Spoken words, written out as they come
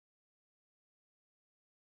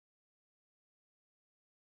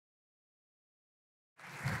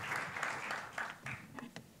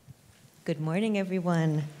Good morning,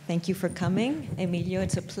 everyone. Thank you for coming. Emilio,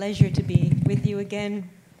 it's a pleasure to be with you again.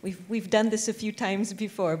 We've done this a few times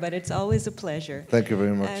before, but it's always a pleasure. Thank you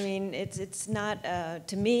very much. I mean, it's not,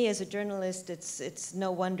 to me as a journalist, it's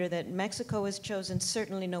no wonder that Mexico was chosen,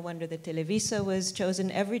 certainly no wonder that Televisa was chosen.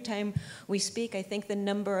 Every time we speak, I think the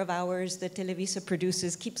number of hours that Televisa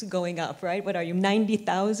produces keeps going up, right? What are you,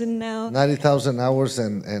 90,000 now? 90,000 hours,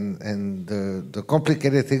 and the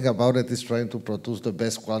complicated thing about it is trying to produce the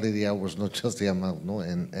best quality hours, not just the amount, no?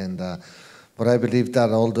 But I believe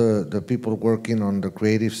that all the people working on the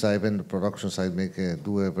creative side and the production side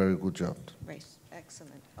do a very good job. Right,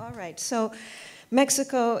 excellent. All right, so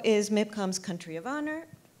Mexico is MIPCOM's country of honor.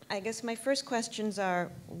 I guess my first questions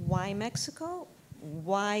are, why Mexico?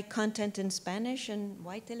 Why content in Spanish, and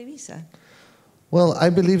why Televisa? Well,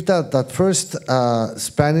 I believe that first,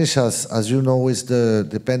 Spanish, as you know, is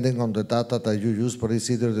depending on the data that you use, but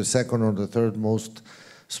it's either the second or the third most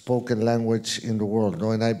spoken language in the world,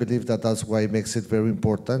 no? And I believe that that's why it makes it very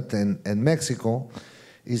important. And Mexico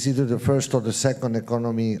is either the first or the second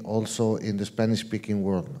economy also in the Spanish-speaking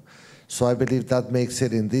world. So I believe that makes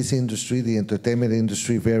it in this industry, the entertainment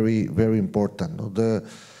industry, very, very important. No?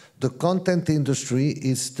 The content industry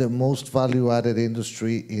is the most value-added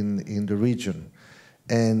industry in the region.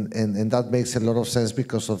 And that makes a lot of sense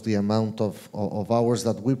because of the amount of hours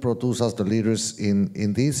that we produce as the leaders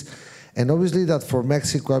in this. And obviously that for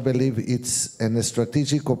Mexico, I believe it's a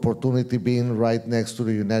strategic opportunity being right next to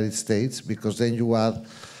the United States, because then you add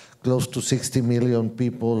close to 60 million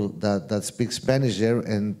people that speak Spanish there,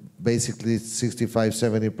 and basically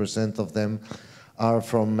 65–70% of them are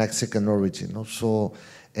from Mexican origin. No? So,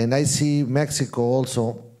 and I see Mexico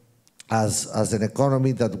also as an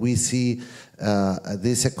economy that we see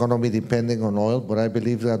this economy depending on oil, but I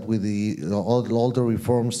believe that with all the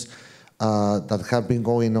reforms that have been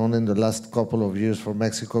going on in the last couple of years for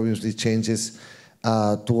Mexico, obviously changes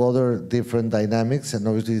to other different dynamics, and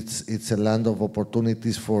obviously it's a land of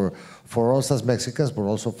opportunities for us as Mexicans, but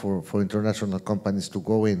also for international companies to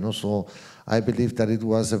go in. No? So I believe that it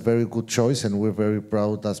was a very good choice, and we're very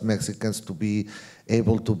proud as Mexicans to be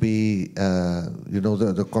able to be,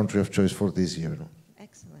 the country of choice for this year. No?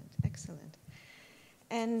 Excellent, excellent.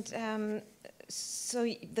 And so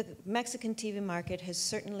the Mexican TV market has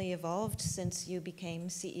certainly evolved since you became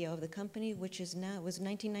CEO of the company, which is now, was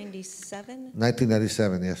 1997?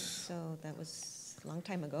 1997, yes. So that was a long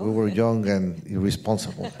time ago. We were young and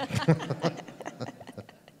irresponsible.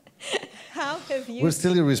 How have you... We're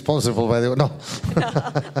still irresponsible, by the way. No.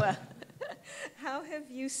 Well, how have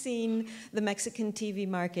you seen the Mexican TV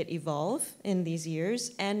market evolve in these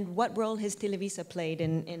years, and what role has Televisa played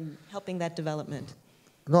in helping that development?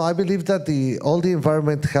 No, I believe that all the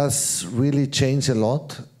environment has really changed a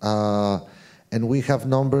lot, and we have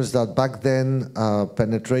numbers that back then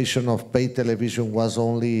penetration of paid television was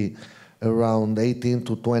only around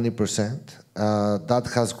 18–20%. That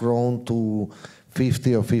has grown to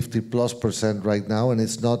 50 or 50+% right now, and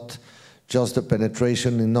it's not just the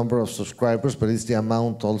penetration in number of subscribers, but it's the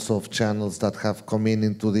amount also of channels that have come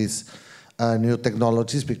into these new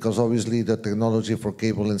technologies, because obviously the technology for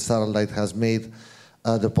cable and satellite has made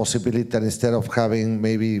the possibility that instead of having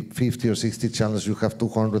maybe 50 or 60 channels, you have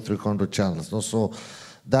 200, 300 channels. No? So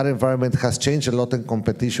that environment has changed a lot, and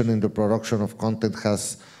competition in the production of content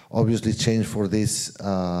has obviously changed for this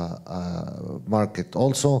market.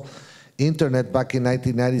 Also, internet back in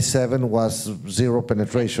 1997 was zero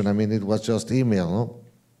penetration. I mean, it was just email, no?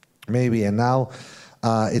 Maybe, and now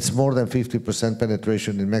it's more than 50%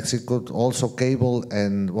 penetration in Mexico. Also cable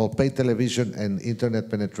and, well, paid television and internet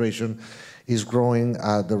penetration is growing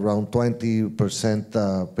at around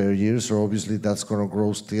 20% per year. So obviously that's going to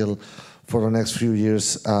grow still for the next few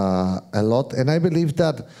years a lot. And I believe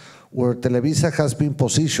that where Televisa has been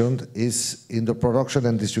positioned is in the production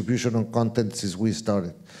and distribution of content since we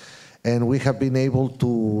started. And we have been able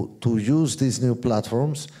to use these new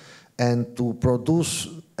platforms and to produce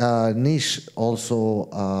niche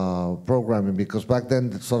also programming, because back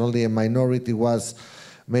then suddenly a minority was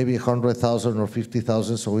maybe 100,000 or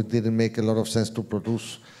 50,000, so it didn't make a lot of sense to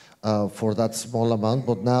produce for that small amount.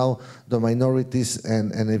 But now the minorities,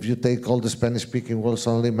 and if you take all the Spanish-speaking world,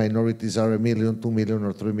 suddenly minorities are 1 million, 2 million,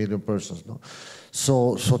 or 3 million persons. No?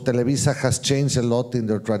 So Televisa has changed a lot in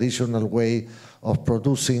their traditional way of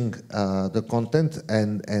producing the content,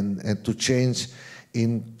 and to change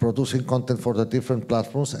in producing content for the different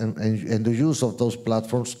platforms, and the use of those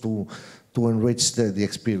platforms to enrich the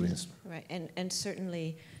experience. Right, and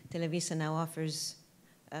certainly Televisa now offers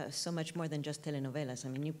so much more than just telenovelas. I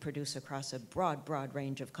mean, you produce across a broad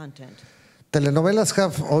range of content. Telenovelas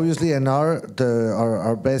have obviously and are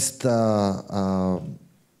our best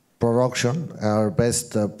production, our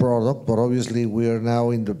best product, but obviously we are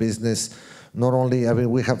now in the business, not only, I mean,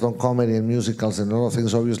 we have done comedy and musicals and a lot of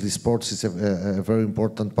things, obviously sports is a very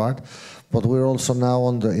important part, but we're also now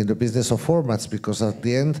in the business of formats, because at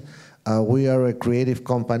the end, we are a creative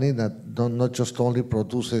company that not just only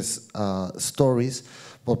produces stories,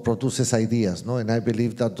 but produces ideas, no? And I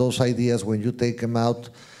believe that those ideas, when you take them out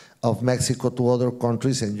of Mexico to other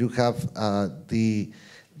countries, and you have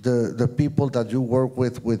the people that you work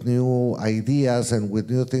with new ideas and with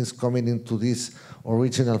new things coming into this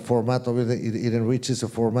original format, obviously it enriches the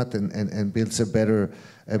format and builds a better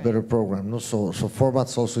program. No? So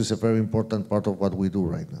formats also is a very important part of what we do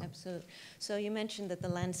right now. Absolutely. So you mentioned that the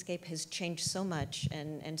landscape has changed so much,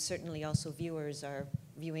 and certainly also viewers are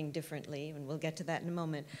viewing differently, and we'll get to that in a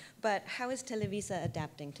moment. But how is Televisa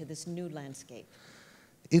adapting to this new landscape?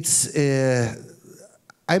 It's,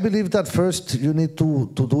 I believe that first you need to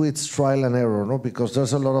do its trial and error, no? Because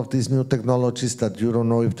there's a lot of these new technologies that you don't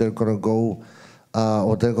know if they're going to go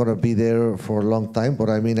or they're going to be there for a long time. But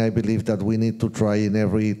I mean, I believe that we need to try in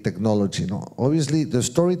every technology. No? Obviously, the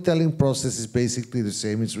storytelling process is basically the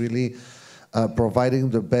same. It's really providing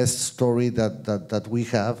the best story that we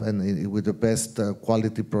have, and with the best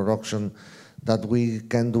quality production that we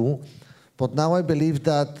can do. But now I believe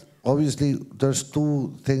that obviously there's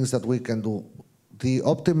two things that we can do. The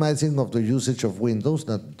optimizing of the usage of windows,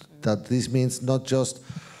 that this means not just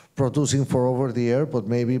producing for over the air, but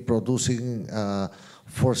maybe producing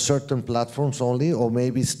for certain platforms only, or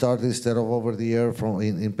maybe start instead of over the air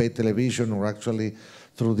in paid television, or actually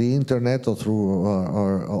through the internet or through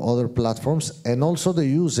or other platforms. And also the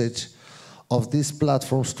usage of these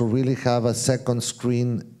platforms to really have a second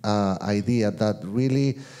screen idea that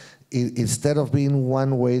really, instead of being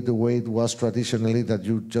one way, the way it was traditionally, that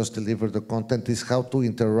you just deliver the content, is how to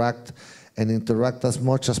interact and interact as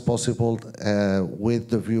much as possible with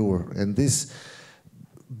the viewer. And this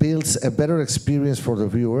builds a better experience for the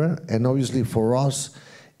viewer, and obviously for us,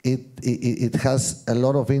 it has a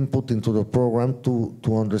lot of input into the program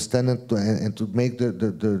to understand and to make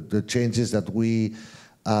the changes that we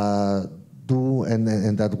do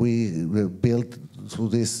and that we build through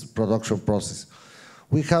this production process.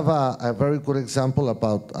 We have a very good example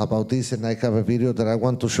about this, and I have a video that I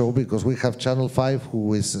want to show, because we have Channel 5,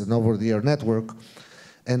 who is an over-the-air network,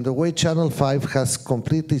 and the way Channel 5 has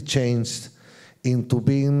completely changed into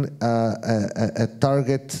being a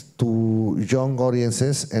target to young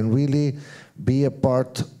audiences, and really be a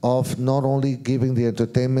part of not only giving the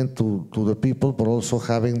entertainment to the people, but also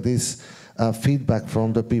having this feedback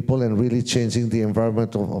from the people, and really changing the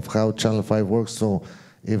environment of how Channel 5 works. So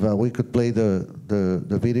if we could play the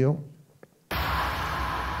video.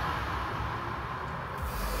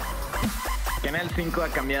 Canal 5 ha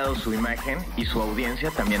cambiado su imagen y su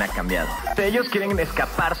audiencia también ha cambiado. Ellos quieren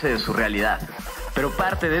escaparse de su realidad, pero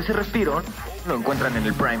parte de ese respiro lo encuentran en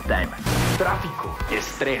el prime time. Tráfico,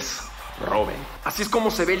 estrés, roben. Así es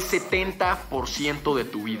como se ve el 70% de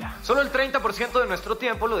tu vida. Solo el 30% de nuestro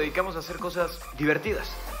tiempo lo dedicamos a hacer cosas divertidas.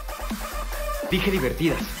 Dije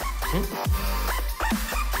divertidas.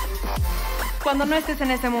 Cuando no estés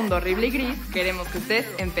en ese mundo horrible y gris, queremos que estés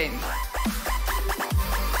en PM.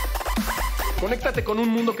 Conéctate con un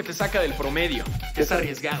mundo que te saca del promedio, que es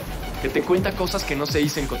arriesgado, que te cuenta cosas que no se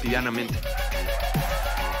dicen cotidianamente.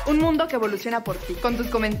 Un mundo que evoluciona por ti. Con tus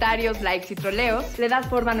comentarios, likes y troleos, le das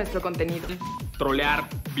forma a nuestro contenido. Trolear,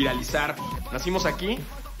 viralizar. Nacimos aquí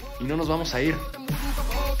y no nos vamos a ir.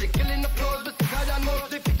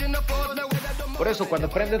 Por eso, cuando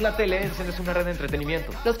prendes la tele, enciendes una red de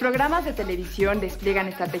entretenimiento. Los programas de televisión despliegan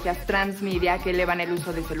estrategias transmedia que elevan el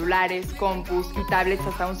uso de celulares, compus y tablets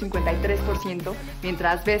hasta un 53%,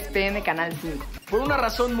 mientras ves PM Canal 5. Por una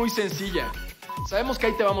razón muy sencilla. Sabemos que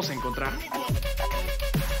ahí te vamos a encontrar.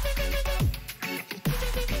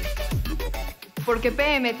 Porque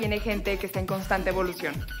PM tiene gente que está en constante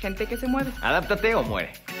evolución, gente que se mueve. Adáptate o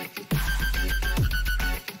muere.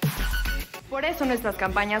 Por eso nuestras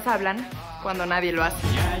campañas hablan cuando nadie lo hace.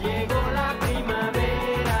 Ya llegó la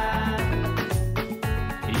primavera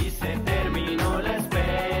y se terminó la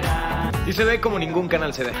espera. Y se ve como ningún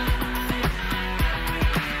canal se ve.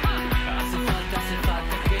 Hace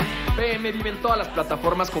falta que PM vive en todas las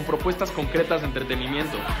plataformas con propuestas concretas de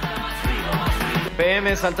entretenimiento.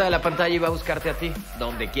 PM salta de la pantalla y va a buscarte a ti,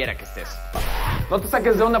 donde quiera que estés. No te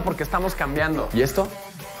saques de onda porque estamos cambiando. Y esto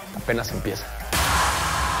apenas empieza.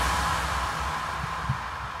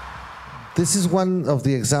 This is one of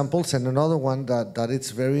the examples, and another one that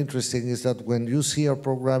it's very interesting is that when you see our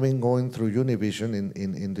programming going through Univision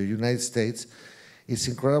in the United States, it's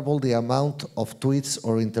incredible the amount of tweets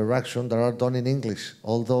or interaction that are done in English,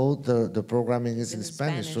 although the programming is in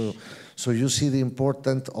Spanish. So you see the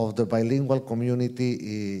importance of the bilingual community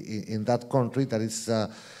in that country, that is,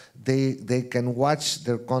 they can watch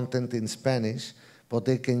their content in Spanish, but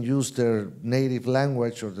they can use their native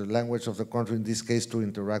language or the language of the country, in this case, to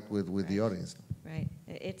interact with the audience. Right.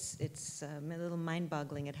 It's a little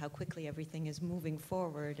mind-boggling at how quickly everything is moving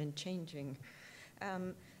forward and changing.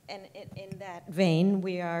 And in that vein,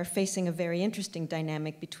 we are facing a very interesting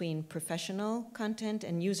dynamic between professional content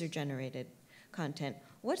and user-generated content.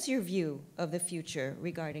 What's your view of the future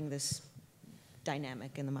regarding this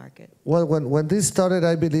dynamic in the market? Well, when this started,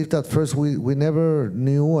 I believe that first we never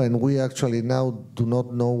knew, and we actually now do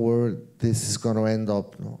not know where this is going to end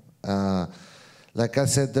up. No? Like I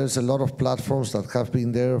said, there's a lot of platforms that have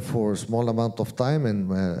been there for a small amount of time,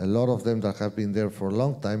 and a lot of them that have been there for a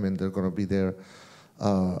long time, and they're going to be there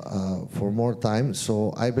for more time.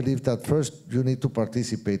 So I believe that first you need to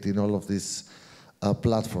participate in all of these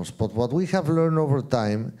platforms. But what we have learned over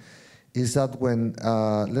time is that when,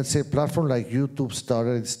 let's say, a platform like YouTube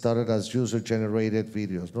started, it started as user-generated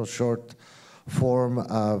videos, no short-form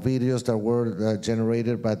videos that were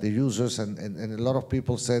generated by the users, and a lot of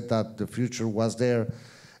people said that the future was there,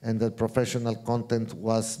 and that professional content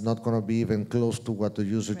was not going to be even close to what the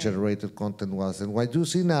user-generated content was. And what you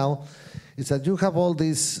see now is that you have all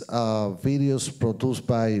these videos produced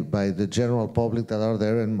by the general public that are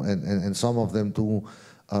there, and some of them do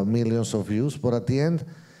millions of views, but at the end,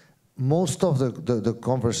 most of the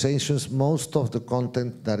conversations, most of the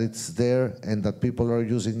content that it's there and that people are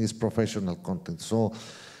using is professional content. So,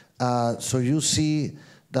 so you see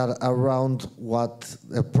that around what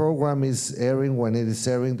a program is airing, when it is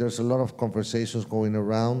airing, there's a lot of conversations going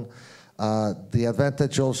around. The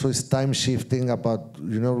advantage also is time shifting, about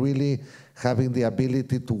really having the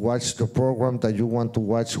ability to watch the program that you want to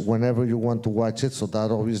watch whenever you want to watch it. So that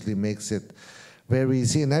obviously makes it very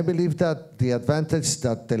easy. And I believe that the advantage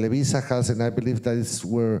that Televisa has, and I believe that is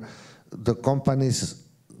where the companies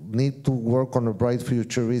need to work on a bright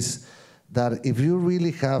future, is that if you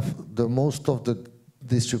really have the most of the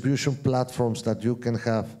distribution platforms that you can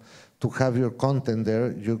have to have your content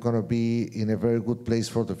there, you're going to be in a very good place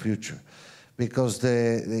for the future. Because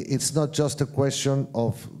it's not just a question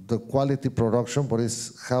of the quality production, but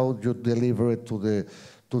it's how you deliver it to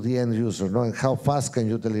the end user, no? And how fast can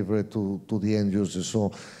you deliver it to the end user.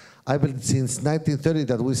 So I believe since 1930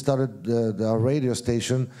 that we started our radio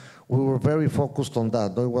station, we were very focused on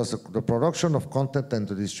that. It was the production of content and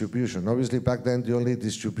the distribution. Obviously, back then, the only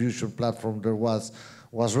distribution platform there was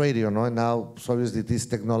radio, no? And now, so obviously, these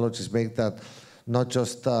technologies make that not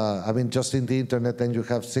just, I mean, just in the internet, and you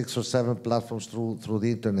have 6 or 7 platforms through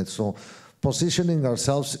the internet. So positioning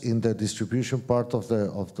ourselves in the distribution part of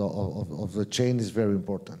the chain is very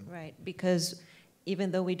important. Right, because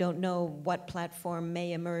even though we don't know what platform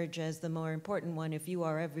may emerge as the more important one, if you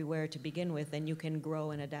are everywhere to begin with, then you can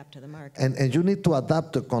grow and adapt to the market. And you need to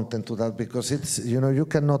adapt the content to that, because it's, you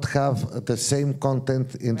cannot have the same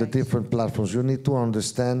content in the different platforms. You need to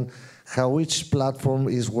understand how each platform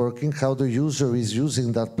is working, how the user is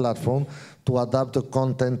using that platform to adapt the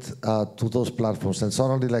content to those platforms. And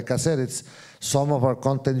suddenly, like I said, it's some of our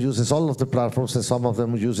content uses all of the platforms, and some of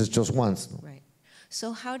them uses just once. Right.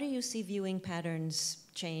 So how do you see viewing patterns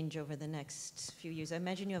change over the next few years? I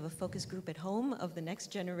imagine you have a focus group at home of the next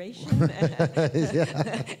generation.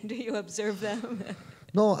 Do you observe them?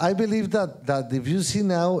 No, I believe that if you see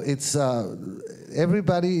now, it's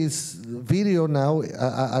everybody is video now.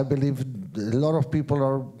 I believe a lot of people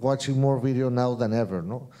are watching more video now than ever,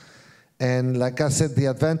 no? And like I said, the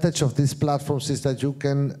advantage of these platforms is that you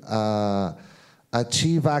can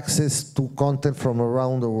achieve access to content from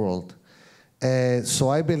around the world. So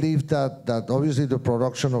I believe that obviously the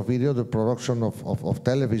production of video, the production of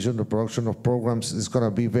television, the production of programs is going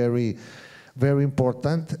to be very, very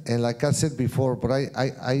important. And like I said before, but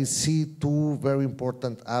I see 2 very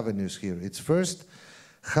important avenues here. It's first,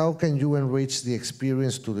 how can you enrich the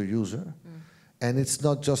experience to the user? And it's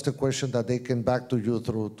not just a question that they can back to you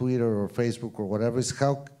through Twitter or Facebook or whatever. It's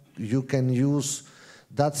how you can use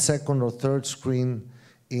that second or third screen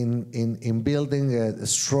in building a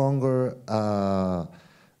stronger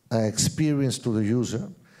experience to the user.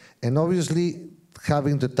 And obviously,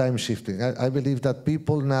 having the time shifting. I believe that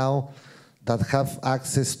people now that have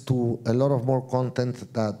access to a lot of more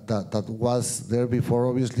content that was there before,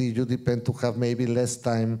 obviously you depend to have maybe less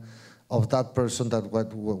time of that person than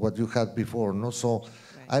what you had before, no? So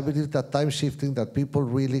I believe that time shifting, that people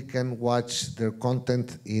really can watch their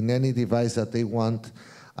content in any device that they want,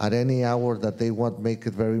 at any hour that they want, make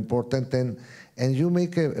it very important. and you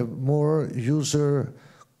make a more user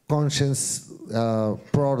conscious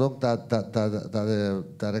product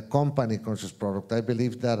that a company conscious product. I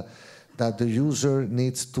believe that the user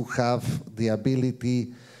needs to have the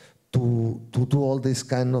ability to do all these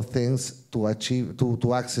kind of things to achieve,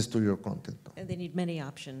 to access to your content. And they need many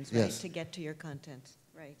options, right, yes. to get to your content,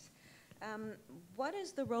 right. What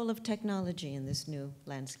is the role of technology in this new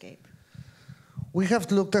landscape? We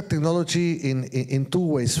have looked at technology in two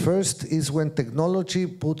ways. First is when technology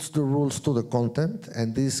puts the rules to the content,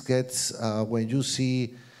 and this gets when you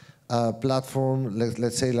see a platform,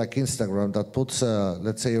 let's say like Instagram, that puts,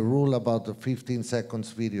 let's say, a rule about the 15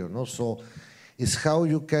 seconds video. No? So it's how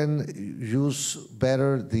you can use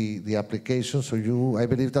better the application. So I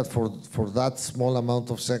believe that for that small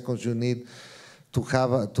amount of seconds, you need to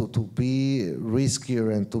have to be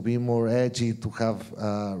riskier and to be more edgy, to have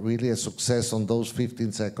really a success on those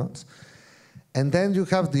 15 seconds. And then you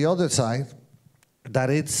have the other side, that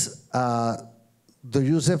it's the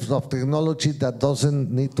usage of technology that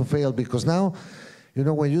doesn't need to fail, because now, you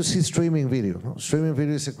know, when you see streaming video, streaming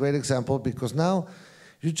video is a great example, because now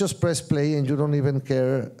you just press play and you don't even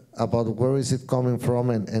care about where is it coming from,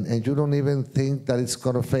 and you don't even think that it's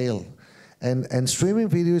going to fail. And streaming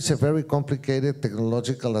video is a very complicated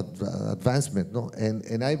technological advancement, no?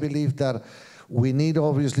 And I believe that we need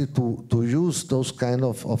obviously to use those kind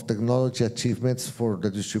of technology achievements for the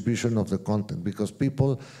distribution of the content, because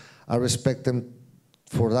people are expecting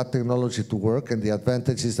for that technology to work, and the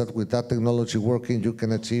advantage is that with that technology working, you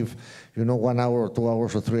can achieve, you know, 1 hour or 2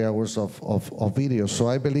 hours or 3 hours of video. So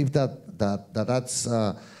I believe that's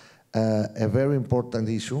a very important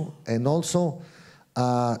issue. And also,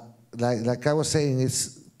 like I was saying,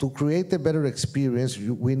 it's to create a better experience,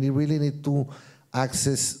 we really need to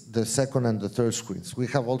access the second and the third screens. We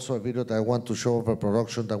have also a video that I want to show of a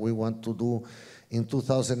production that we want to do in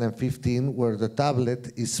 2015, where the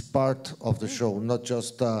tablet is part of the show, not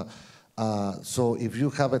just, so if you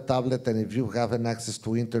have a tablet and if you have an access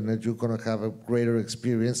to internet, you're gonna have a greater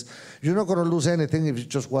experience. You're not gonna lose anything if you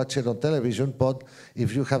just watch it on television, but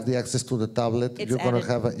if you have the access to the tablet, you're gonna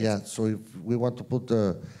have a, yeah, so if we want to put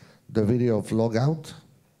the video of Logout.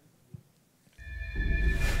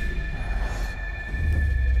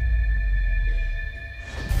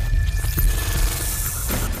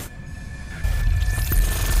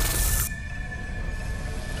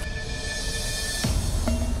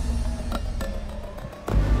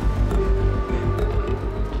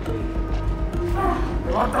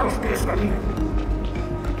 Levanta los pies, camina.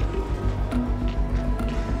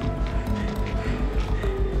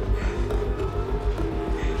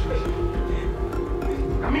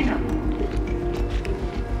 Camina.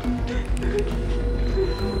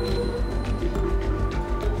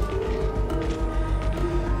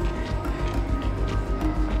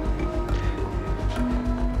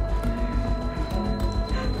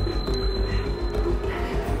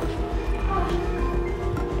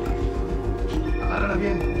 Agárrala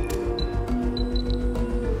bien.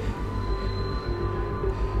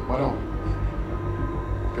 Bueno,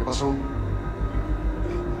 ¿qué pasó?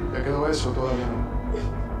 ¿Ya quedó eso? Todavía no.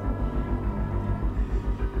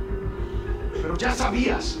 Pero ya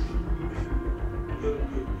sabías.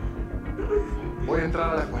 Voy a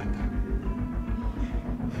entrar a la cuenta.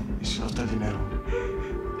 Y si no está el dinero,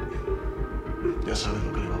 ya sabes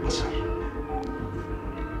lo que le va a pasar.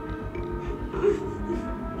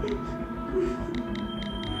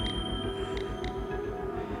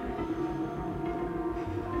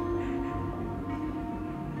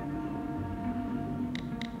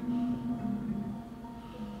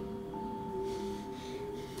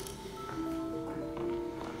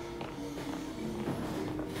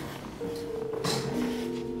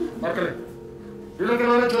 Márcale. Dile que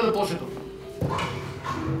no le he hecho el depósito.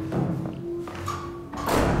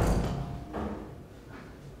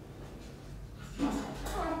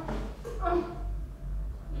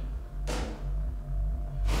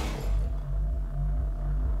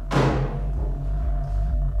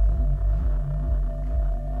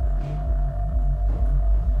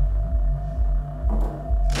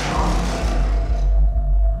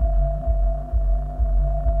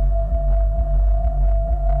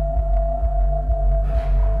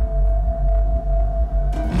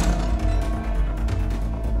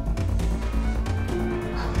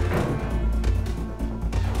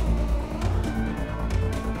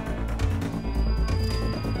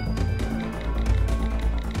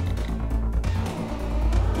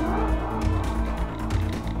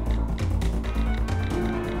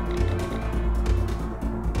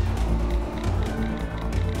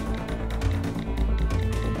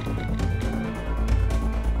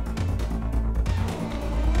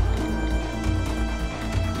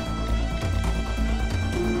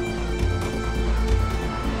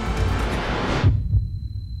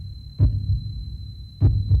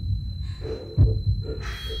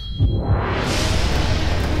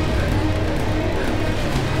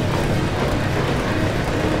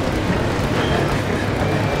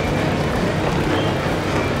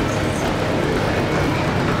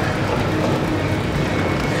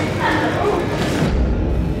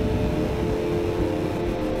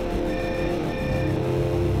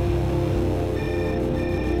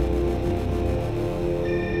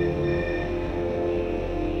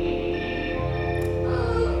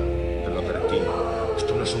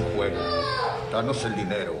 Danos el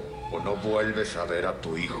dinero o no vuelves a ver a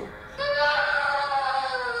tu hijo.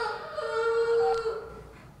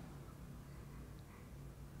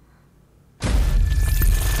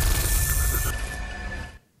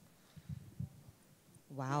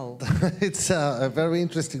 Wow. It's a very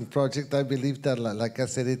interesting project. I believe that, like I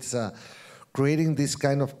said, it's creating this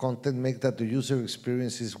kind of content make that the user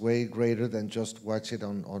experience is way greater than just watch it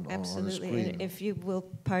on a Absolutely. screen. And if you will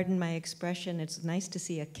pardon my expression, it's nice to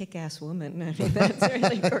see a kick-ass woman. I mean, that's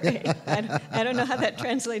really great. I don't know how that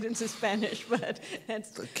translates into Spanish, but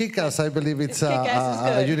that's... Kick-ass, I believe it's Kick-ass is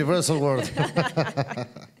a good. universal word.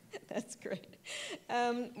 That's great.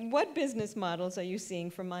 What business models are you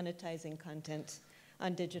seeing for monetizing content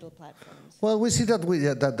on digital platforms? Well, we see that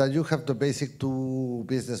that you have the basic two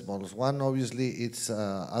business models. One, obviously, it's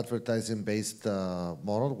advertising-based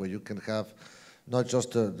model where you can have not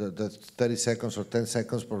just the 30 seconds or 10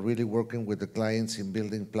 seconds, but really working with the clients in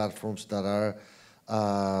building platforms that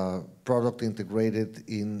are product integrated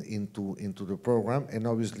into the program, and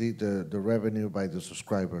obviously the revenue by the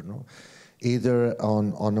subscriber. No, either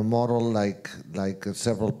on a model like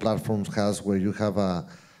several platforms has, where you have a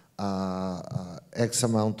X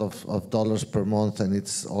amount of dollars per month and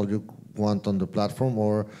it's all you want on the platform,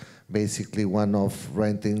 or basically one-off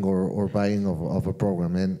renting or buying of a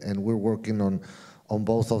program. And we're working on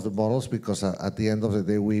both of the models, because at the end of the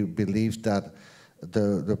day we believe that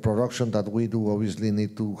the production that we do obviously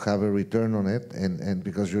need to have a return on it, and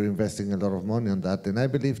because you're investing a lot of money on that. And I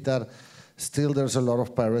believe that still there's a lot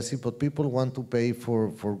of piracy, but people want to pay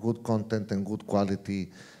for good content and good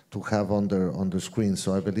quality to have on the screen.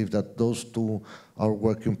 So I believe that those two are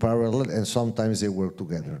working parallel, and sometimes they work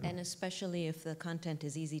together. And especially if the content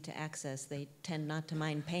is easy to access, they tend not to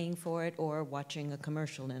mind paying for it or watching a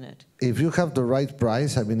commercial in it. If you have the right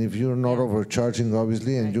price, I mean, if you're not overcharging,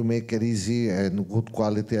 obviously, and you make it easy and good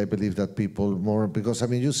quality, I believe that people more, because I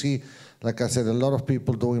mean, you see, like I said, a lot of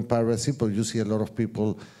people doing piracy, but you see a lot of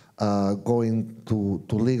people going to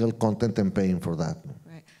legal content and paying for that.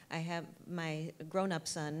 Right. I have my grown-up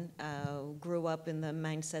son grew up in the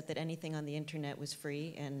mindset that anything on the internet was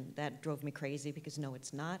free, and that drove me crazy because no,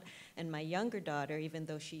 it's not. And my younger daughter, even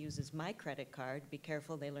though she uses my credit card, be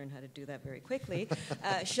careful, they learn how to do that very quickly,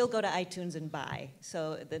 she'll go to iTunes and buy.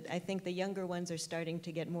 So I think the younger ones are starting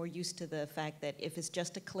to get more used to the fact that if it's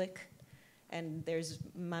just a click and there's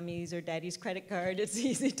mommy's or daddy's credit card, it's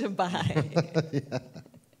easy to buy. Yeah.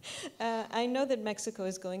 I know that Mexico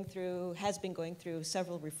has been going through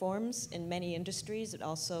several reforms in many industries,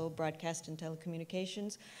 also broadcast and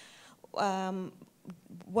telecommunications.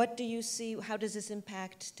 What do you see? How does this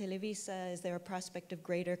impact Televisa? Is there a prospect of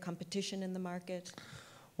greater competition in the market?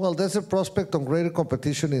 Well, there's a prospect of greater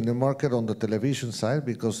competition in the market on the television side,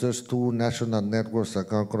 because there's two national networks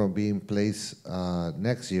that are going to be in place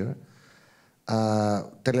next year.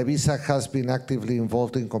 Televisa has been actively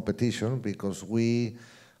involved in competition because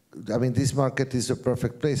this market is a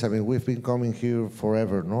perfect place. I mean, we've been coming here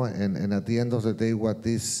forever, no? And at the end of the day, what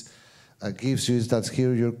this gives you is that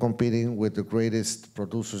here you're competing with the greatest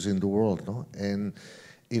producers in the world, no? And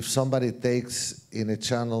if somebody takes in a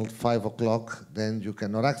channel 5 o'clock, then you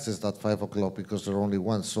cannot access that 5 o'clock because there are only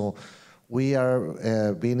one. So we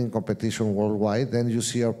are being in competition worldwide. Then you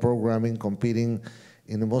see our programming competing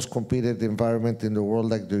in the most competitive environment in the world,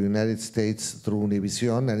 like the United States, through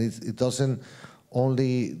Univision, and it doesn't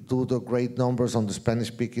only do the great numbers on the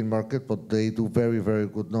Spanish-speaking market, but they do very, very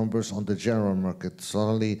good numbers on the general market.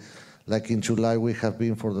 Suddenly, like in July, we have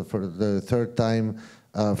been for the third time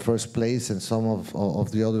first place, and some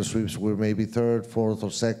of the other sweeps were maybe third, fourth,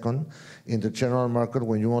 or second. In the general market,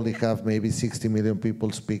 when you only have maybe 60 million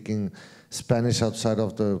people speaking Spanish outside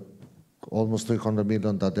of the almost 300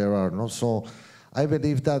 million that there are, no? So I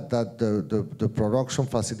believe that the production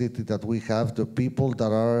facility that we have, the people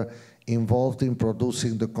that are involved in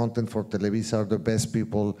producing the content for Televisa are the best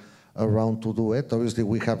people around to do it. Obviously,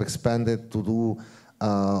 we have expanded to do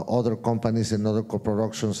other companies and other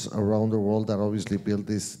co-productions around the world that obviously build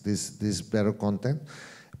this better content.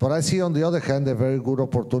 But I see, on the other hand, a very good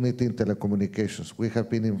opportunity in telecommunications. We have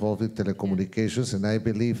been involved in telecommunications, and I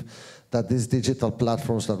believe that these digital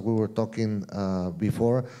platforms that we were talking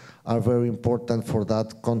before are very important for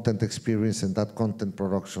that content experience and that content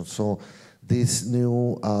production. So these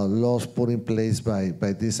new laws put in place by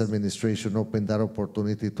this administration open that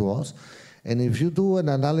opportunity to us. And if you do an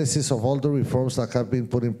analysis of all the reforms that have been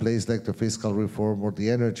put in place, like the fiscal reform or the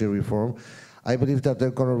energy reform, I believe that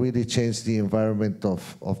they're going to really change the environment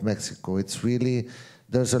of Mexico. It's really,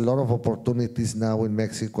 there's a lot of opportunities now in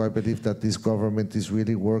Mexico. I believe that this government is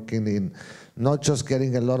really working in not just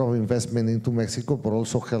getting a lot of investment into Mexico, but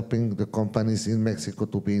also helping the companies in Mexico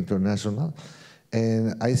to be international.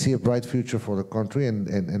 And I see a bright future for the country,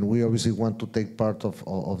 and we obviously want to take part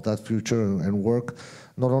of that future and work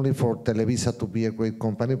not only for Televisa to be a great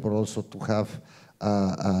company, but also to have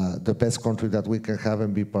the best country that we can have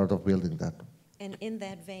and be part of building that. And in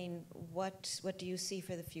that vein, what do you see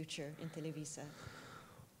for the future in Televisa?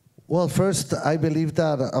 Well, first, I believe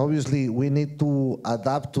that obviously we need to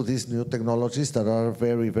adapt to these new technologies that are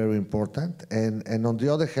very, very important. And on the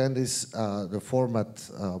other hand is the format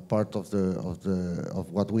part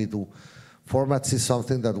of what we do. Formats is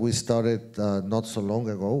something that we started not so long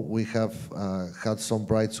ago. We have had some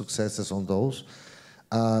bright successes on those.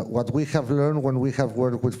 What we have learned when we have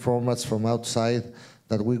worked with formats from outside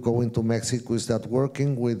that we go into Mexico is that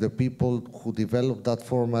working with the people who develop that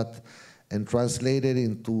format and translate it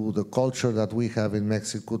into the culture that we have in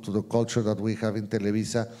Mexico, to the culture that we have in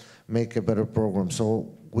Televisa, make a better program.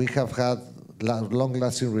 So we have had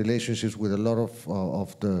long-lasting relationships with a lot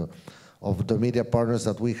of the media partners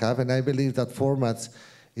that we have, and I believe that formats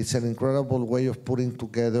is an incredible way of putting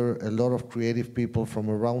together a lot of creative people from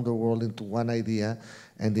around the world into one idea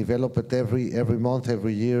and develop it every month,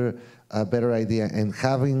 every year, a better idea. And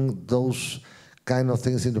having those kind of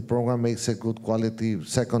things in the program makes a good quality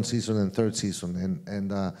second season and third season.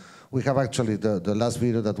 And we have actually the last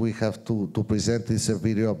video that we have to present is a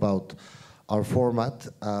video about our format.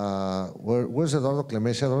 Where's Eduardo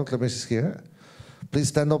Clemencia? Eduardo Clemencia is here. Please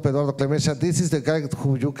stand up, Eduardo Clemencia. This is the guy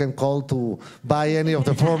who you can call to buy any of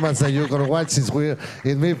the formats that you're going to watch since we're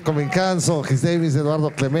in MIPCOM in Canso. His name is Eduardo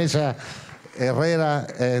Clemencia Herrera,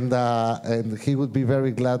 and he would be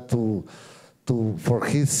very glad to, for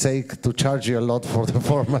his sake, to charge you a lot for the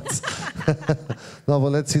formats. No,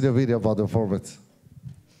 but let's see the video about the formats.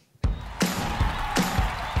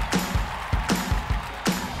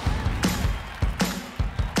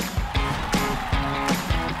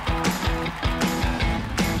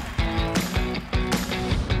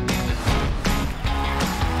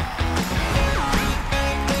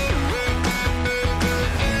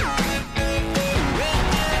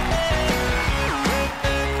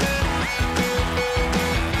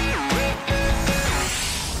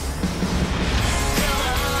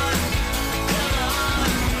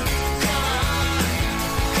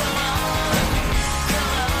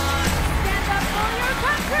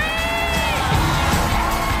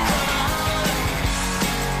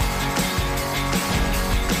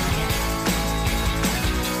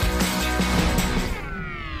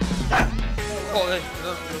 Joder,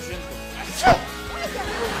 perdón, lo siento.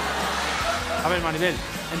 A ver, Maribel,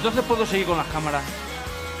 entonces puedo seguir con las cámaras.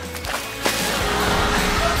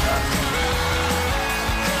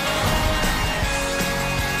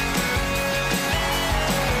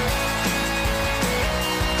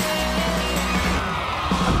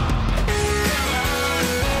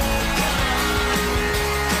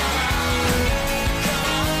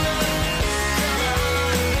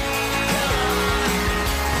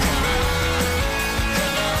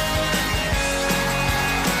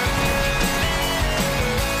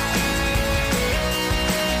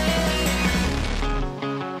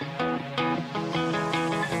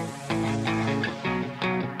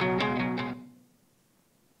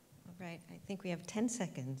 We have 10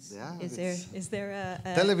 seconds. Yeah, is there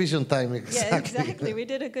a television time? Exactly. Yeah, exactly. We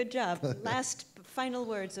did a good job. Last final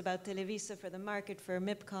words about Televisa for the market, for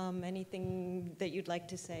MIPCOM. Anything that you'd like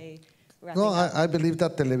to say? No, I believe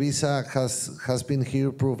that Televisa has been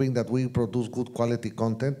here proving that we produce good quality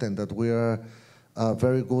content and that we are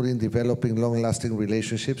very good in developing long-lasting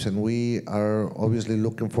relationships, and we are obviously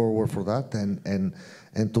looking forward for that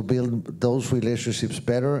and to build those relationships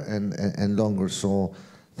better and longer. So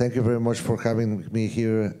thank you very much for having me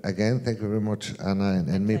here again. Thank you very much, Anna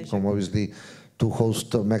and MIPCOM, obviously, to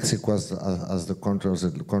host Mexico as the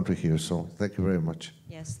country here. So thank you very much.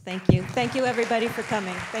 Yes, thank you. Thank you, everybody, for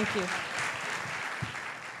coming. Thank you.